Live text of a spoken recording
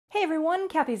Hey everyone,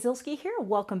 Cathy Zielske here.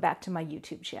 Welcome back to my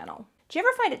YouTube channel. Do you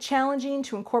ever find it challenging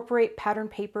to incorporate pattern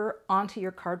paper onto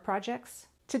your card projects?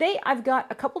 Today I've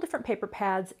got a couple different paper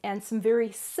pads and some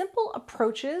very simple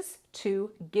approaches to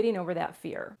getting over that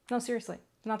fear. No, seriously,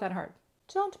 it's not that hard.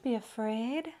 Don't be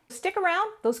afraid. Stick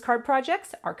around, those card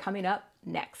projects are coming up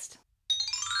next.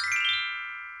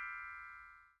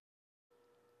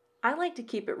 I like to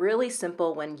keep it really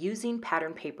simple when using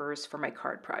pattern papers for my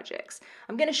card projects.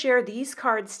 I'm going to share these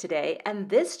cards today, and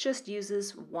this just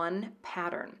uses one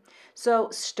pattern. So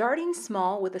starting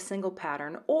small with a single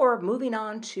pattern or moving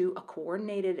on to a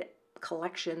coordinated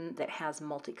collection that has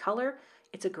multicolor,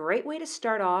 it's a great way to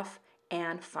start off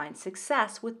and find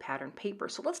success with pattern paper.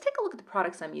 So let's take a look at the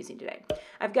products I'm using today.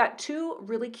 I've got two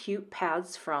really cute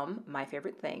pads from My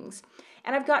Favorite Things,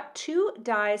 and I've got two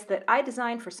dies that I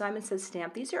designed for Simon Says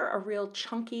Stamp. These are a real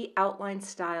chunky outline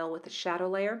style with a shadow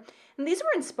layer, and these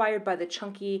were inspired by the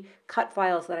chunky cut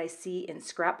files that I see in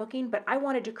scrapbooking, but I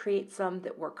wanted to create some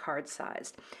that were card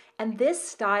sized. And this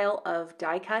style of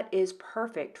die cut is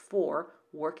perfect for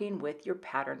working with your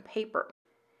pattern paper.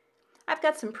 I've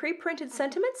got some pre-printed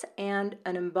sentiments and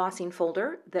an embossing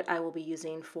folder that I will be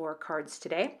using for cards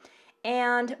today.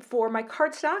 And for my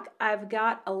cardstock, I've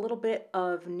got a little bit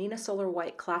of Neenah Solar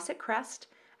White Classic Crest.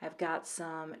 I've got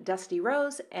some Dusty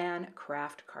Rose and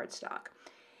Kraft cardstock.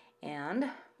 And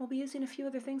we'll be using a few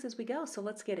other things as we go, so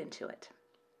let's get into it.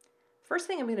 First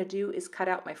thing I'm going to do is cut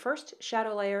out my first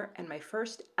shadow layer and my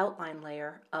first outline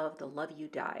layer of the Love You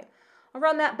die. I'll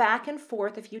run that back and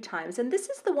forth a few times, and this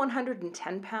is the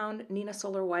 110-pound Neenah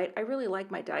Solar White. I really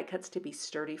like my die cuts to be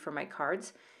sturdy for my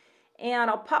cards. And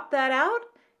I'll pop that out,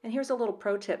 and here's a little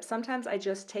pro tip. Sometimes I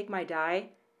just take my die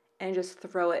and just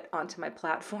throw it onto my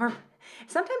platform.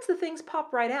 Sometimes the things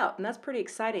pop right out, and that's pretty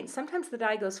exciting. Sometimes the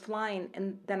die goes flying,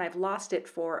 and then I've lost it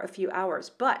for a few hours,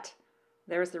 but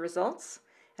there's the results,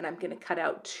 and I'm going to cut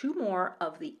out two more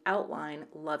of the outline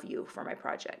Love You for my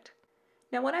project.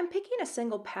 Now, when I'm picking a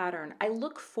single pattern, I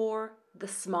look for the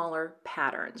smaller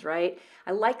patterns, right?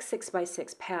 I like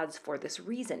 6x6 pads for this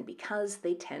reason, because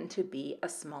they tend to be a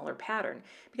smaller pattern,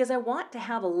 because I want to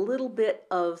have a little bit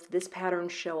of this pattern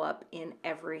show up in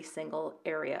every single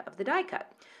area of the die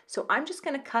cut. So I'm just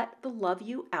going to cut the Love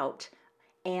You out,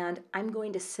 and I'm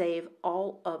going to save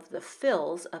all of the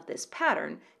fills of this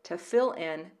pattern to fill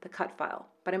in the cut file.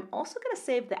 But I'm also going to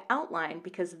save the outline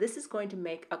because this is going to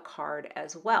make a card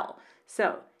as well.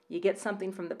 So you get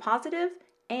something from the positive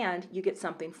and you get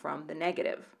something from the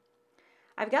negative.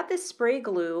 I've got this spray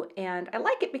glue, and I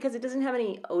like it because it doesn't have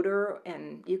any odor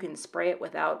and you can spray it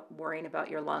without worrying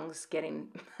about your lungs getting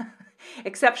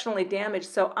exceptionally damaged.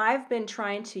 So I've been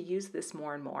trying to use this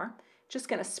more and more. Just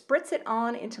going to spritz it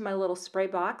on into my little spray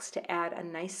box to add a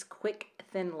nice quick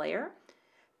thin layer.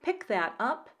 Pick that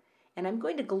up, and I'm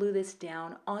going to glue this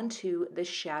down onto the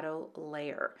shadow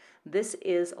layer. This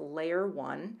is layer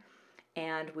 1,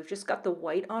 and we've just got the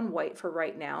white on white for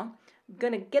right now. I'm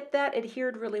going to get that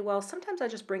adhered really well. Sometimes I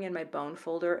just bring in my bone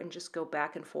folder and just go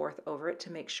back and forth over it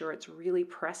to make sure it's really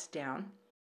pressed down.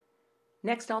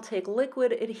 Next, I'll take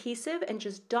liquid adhesive and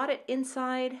just dot it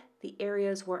inside the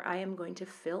areas where I am going to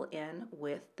fill in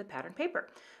with the pattern paper.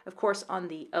 Of course, on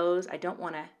the O's, I don't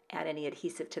want to add any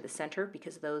adhesive to the center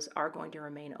because those are going to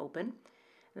remain open.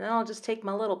 And then I'll just take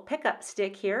my little pickup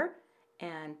stick here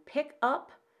and pick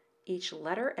up each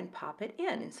letter and pop it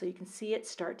in. And so you can see it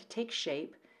start to take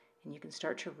shape, and you can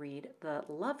start to read the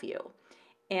Love You.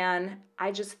 And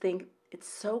I just think it's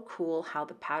so cool how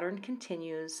the pattern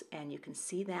continues, and you can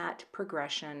see that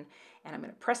progression. And I'm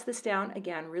going to press this down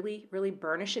again, really, really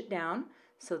burnish it down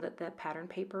so that the pattern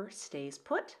paper stays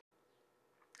put.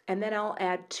 And then I'll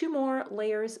add two more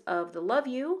layers of the Love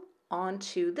You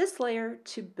onto this layer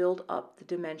to build up the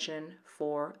dimension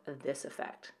for this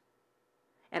effect.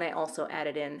 And I also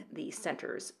added in the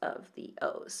centers of the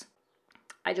O's.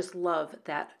 I just love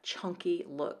that chunky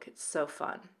look. It's so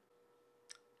fun.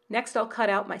 Next, I'll cut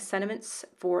out my sentiments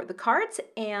for the cards,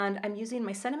 and I'm using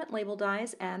my sentiment label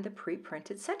dies and the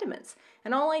pre-printed sentiments.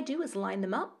 And all I do is line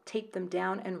them up, tape them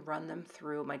down, and run them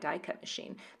through my die cut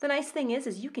machine. The nice thing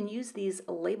is you can use these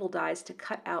label dies to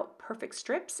cut out perfect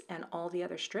strips, and all the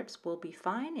other strips will be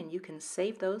fine, and you can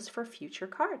save those for future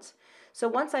cards. So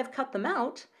once I've cut them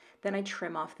out, then I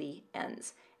trim off the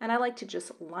ends. And I like to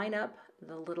just line up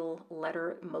the little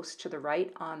letter most to the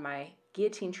right on my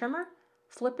guillotine trimmer,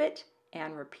 flip it,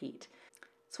 and repeat.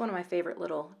 It's one of my favorite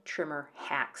little trimmer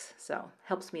hacks, so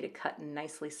helps me to cut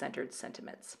nicely centered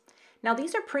sentiments. Now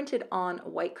these are printed on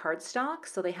white cardstock,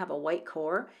 so they have a white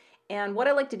core, and what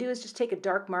I like to do is just take a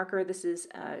dark marker. This is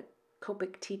a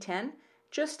Copic T10,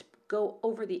 just go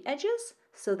over the edges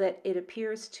so that it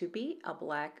appears to be a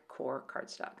black core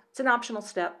cardstock. It's an optional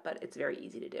step, but it's very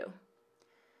easy to do.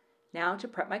 Now to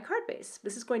prep my card base.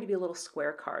 This is going to be a little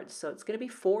square card, so it's going to be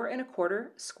 4 1/4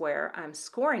 square. I'm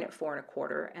scoring at 4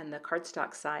 1/4, and the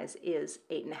cardstock size is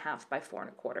 8.5 by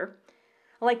 4 1/4.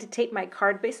 I like to tape my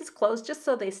card bases closed just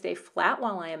so they stay flat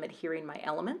while I am adhering my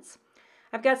elements.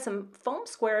 I've got some foam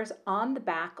squares on the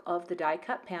back of the die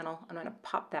cut panel. I'm going to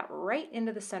pop that right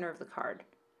into the center of the card.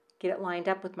 Get it lined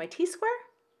up with my T-square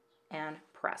and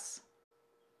press.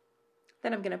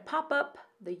 Then I'm going to pop up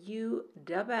the U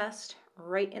da best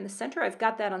right in the center. I've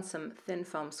got that on some thin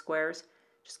foam squares.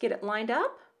 Just get it lined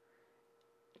up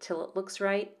till it looks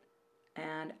right,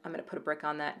 and I'm going to put a brick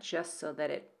on that just so that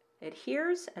it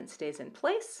adheres and stays in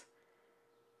place.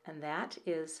 And that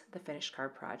is the finished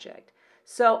card project.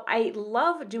 So I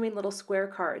love doing little square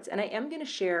cards, and I am going to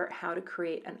share how to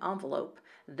create an envelope.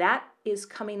 That is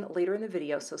coming later in the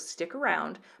video, so stick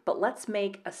around, but let's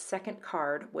make a second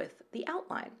card with the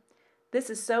outline. This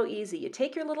is so easy. You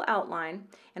take your little outline,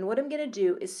 and what I'm going to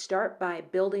do is start by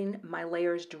building my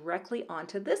layers directly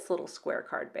onto this little square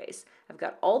card base. I've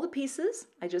got all the pieces.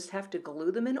 I just have to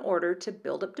glue them in order to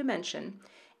build up dimension.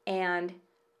 And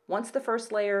once the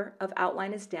first layer of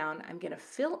outline is down, I'm going to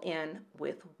fill in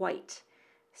with white.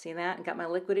 See that? I got my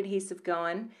liquid adhesive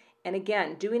going. And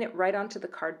again, doing it right onto the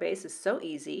card base is so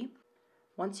easy.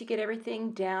 Once you get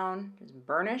everything down, just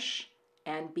burnish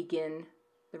and begin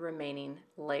the remaining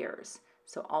layers.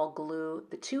 So I'll glue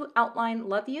the 2 outline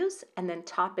love yous and then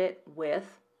top it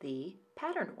with the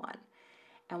patterned one.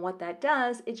 And what that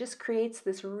does, it just creates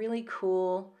this really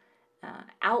cool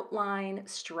outline,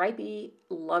 stripy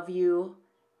love you,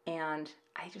 and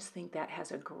I just think that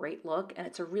has a great look, and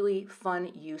it's a really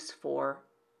fun use for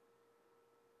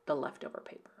the leftover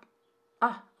paper.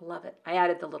 Ah, love it. I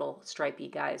added the little stripy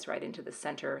guys right into the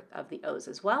center of the O's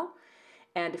as well.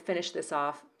 And to finish this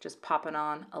off, just popping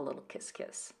on a little kiss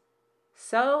kiss.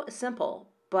 So simple,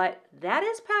 but that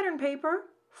is pattern paper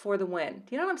for the win.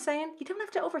 Do you know what I'm saying? You don't have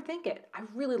to overthink it. I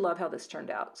really love how this turned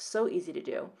out. So easy to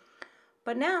do.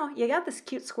 But now you got this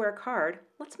cute square card.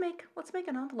 Let's make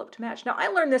an envelope to match. Now I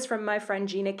learned this from my friend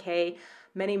Gina K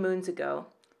many moons ago.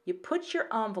 You put your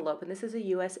envelope, and this is a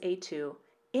US A2,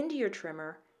 into your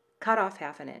trimmer, cut off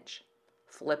 1/2 inch.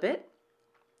 Flip it,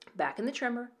 back in the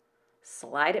trimmer,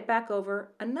 slide it back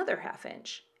over another 1/2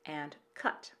 inch, and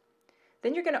cut.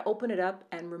 Then you're going to open it up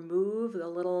and remove the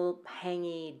little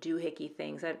hangy doohickey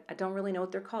things. I don't really know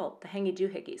what they're called, the hangy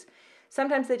doohickeys.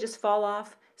 Sometimes they just fall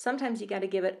off. Sometimes you got to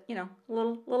give it, a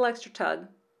little extra tug.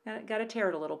 Got to tear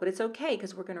it a little, but it's okay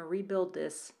because we're going to rebuild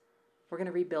this. We're going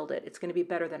to rebuild it. It's going to be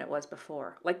better than it was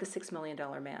before, like the $6 Million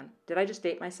Man. Did I just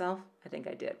date myself? I think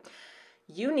I did.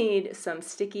 You need some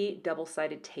sticky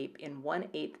double-sided tape in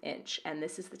 1/8 inch, and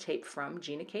this is the tape from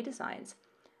Gina K Designs.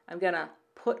 I'm going to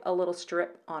put a little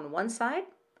strip on one side,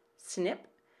 snip.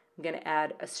 I'm going to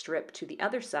add a strip to the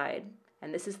other side,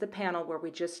 and this is the panel where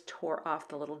we just tore off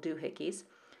the little doohickeys.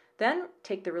 Then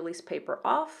take the release paper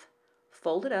off,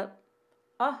 fold it up.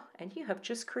 Oh, and you have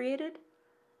just created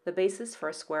the basis for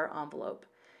a square envelope.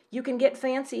 You can get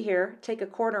fancy here, take a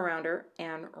corner rounder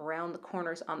and round the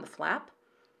corners on the flap.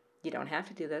 You don't have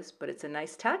to do this, but it's a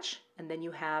nice touch, and then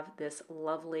you have this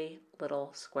lovely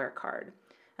little square card.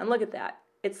 And look at that.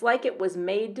 It's like it was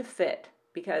made to fit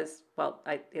because, well,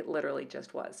 it literally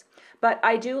just was. But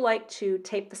I do like to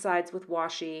tape the sides with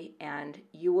washi, and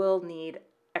you will need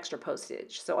extra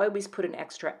postage. So I always put an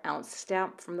extra ounce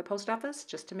stamp from the post office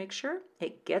just to make sure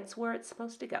it gets where it's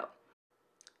supposed to go.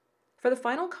 For the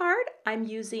final card, I'm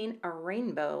using a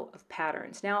rainbow of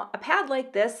patterns. Now, a pad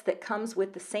like this that comes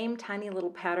with the same tiny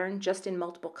little pattern just in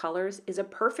multiple colors is a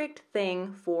perfect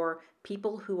thing for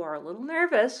people who are a little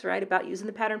nervous, right, about using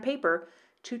the pattern paper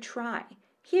to try.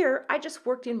 Here, I just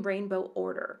worked in rainbow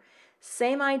order.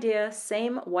 Same idea,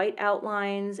 same white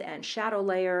outlines and shadow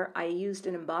layer. I used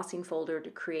an embossing folder to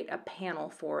create a panel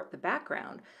for the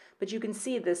background. But you can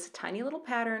see this tiny little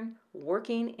pattern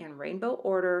working in rainbow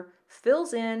order,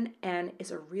 fills in, and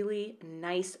is a really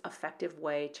nice, effective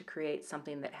way to create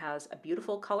something that has a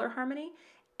beautiful color harmony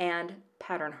and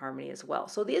pattern harmony as well.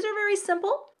 So these are very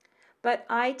simple, but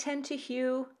I tend to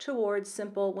hew towards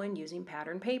simple when using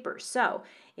pattern paper. So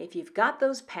if you've got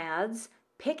those pads,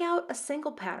 pick out a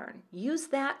single pattern, use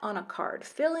that on a card,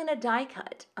 fill in a die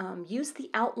cut, use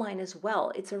the outline as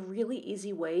well. It's a really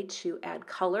easy way to add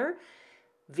color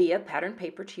via pattern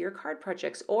paper to your card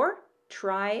projects, or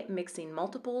try mixing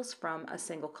multiples from a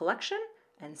single collection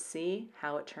and see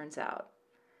how it turns out.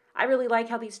 I really like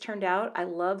how these turned out. I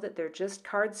love that they're just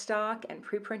cardstock and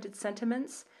pre-printed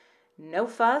sentiments. No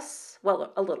fuss,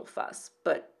 well, a little fuss,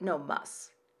 but no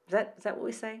muss. Is that what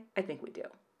we say? I think we do.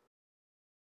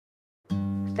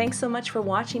 Thanks so much for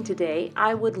watching today.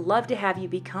 I would love to have you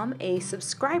become a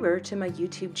subscriber to my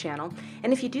YouTube channel.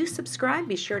 And if you do subscribe,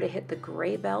 be sure to hit the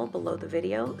gray bell below the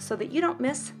video so that you don't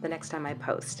miss the next time I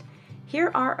post. Here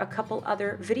are a couple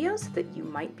other videos that you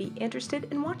might be interested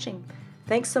in watching.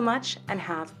 Thanks so much and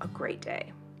have a great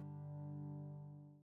day.